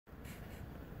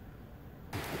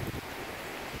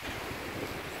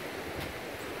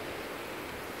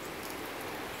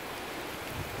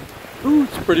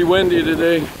Pretty windy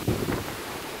today.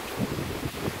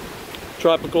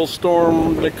 Tropical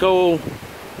storm Nicole.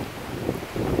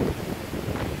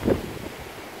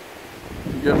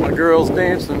 Got my girls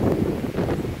dancing.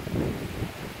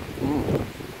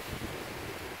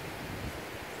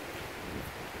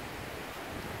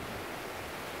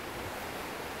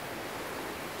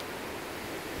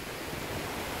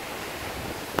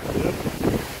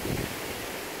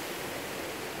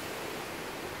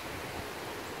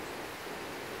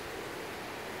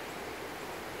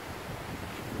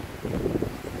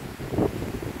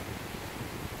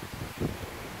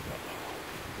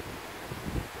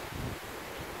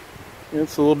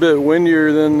 It's a little bit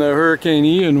windier than the Hurricane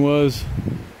Ian was,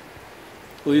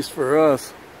 at least for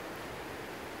us.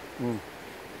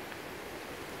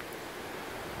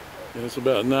 It's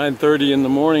about 9:30 in the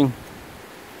morning,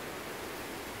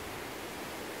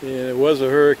 and it was a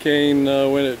hurricane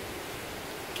when it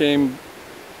came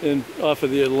in off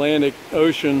of the Atlantic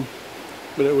Ocean,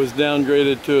 but it was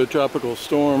downgraded to a tropical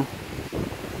storm.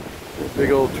 The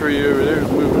big old tree over there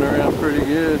is moving around pretty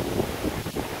good.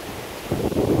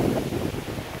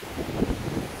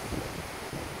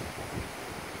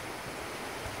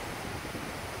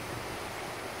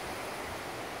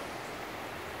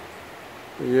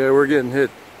 Yeah, we're getting hit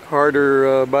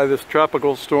harder by this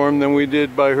tropical storm than we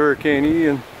did by Hurricane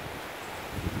Ian.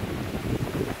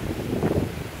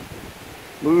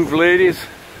 Move, ladies.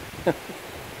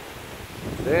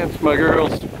 Dance, my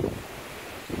girls.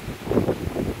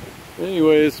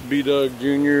 Anyways, B-Dog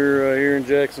Jr. Here in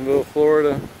Jacksonville,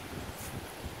 Florida.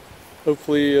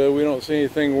 Hopefully we don't see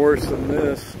anything worse than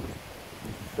this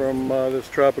from this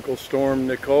tropical storm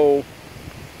Nicole.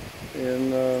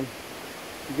 And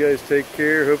you guys take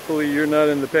care. Hopefully you're not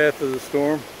in the path of the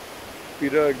storm.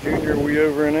 B-Dog Jr., we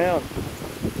over and out.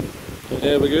 And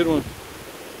have a good one.